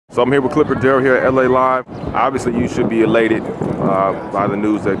So I'm here with Clipper Darrell here at LA Live. Obviously, you should be elated by the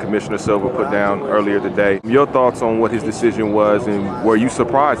news that Commissioner Silver put down earlier today. Your thoughts on what his decision was, and were you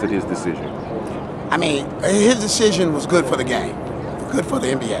surprised at his decision? I mean, his decision was good for the game, good for the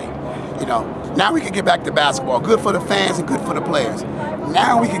NBA. You know, now we can get back to basketball, good for the fans and good for the players.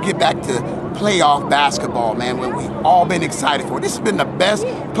 Now we can get back to playoff basketball, man, what we've all been excited for. This has been the best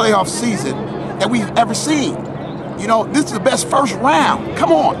playoff season that we've ever seen. You know, this is the best first round.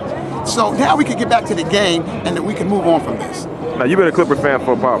 Come on. So now we can get back to the game and then we can move on from this. Now, you've been a Clipper fan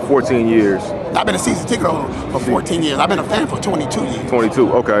for about 14 years. I've been a season ticket holder for 14 years. I've been a fan for 22 years.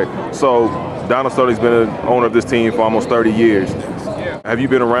 22, okay. So Donald Sterling's been an owner of this team for almost 30 years. Have you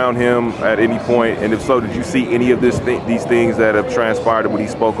been around him at any point? And if so, did you see any of these things that have transpired when he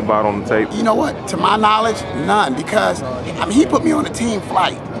spoke about on the tape? You know what? To my knowledge, none. Because, I mean, he put me on a team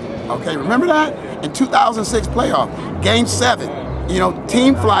flight. Okay, remember that? In 2006 playoff, Game 7, you know,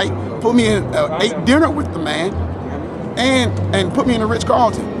 team flight, put me in, ate dinner with the man, and put me in a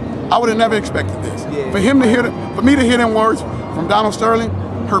Ritz-Carlton. I would have never expected this. For him to hear, for me to hear them words from Donald Sterling,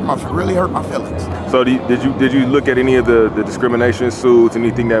 really hurt my feelings. So did you look at any of the discrimination suits,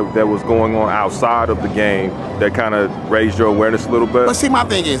 anything that was going on outside of the game that kind of raised your awareness a little bit? But see, my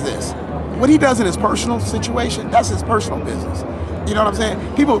thing is this: what he does in his personal situation, that's his personal business. You know what I'm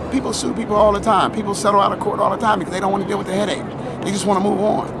saying? People sue people all the time. People settle out of court all the time because they don't want to deal with the headache. They just want to move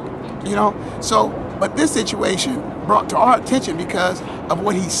on. You know? So, but this situation brought to our attention because of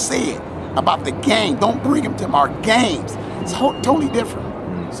what he said about the game. Don't bring him to our games. It's totally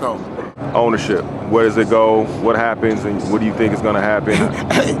different. So, ownership. Where does it go? What happens? And what do you think is going to happen?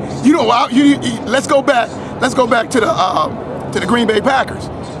 Hey, you know what? Let's go back. Let's go back to the Green Bay Packers.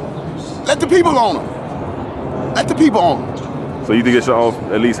 Let the people own them. Let the people own them. So you think it should own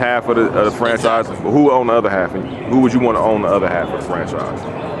at least half of the franchise? Exactly. Who own the other half? And who would you want to own the other half of the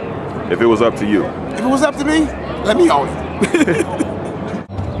franchise? If it was up to you. If it was up to me, let me own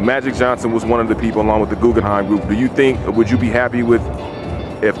it. Magic Johnson was one of the people along with the Guggenheim Group. Do you think, would you be happy with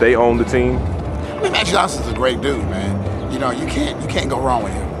if they own the team? I mean, Magic Johnson's a great dude, man. You know, you can't go wrong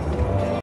with him.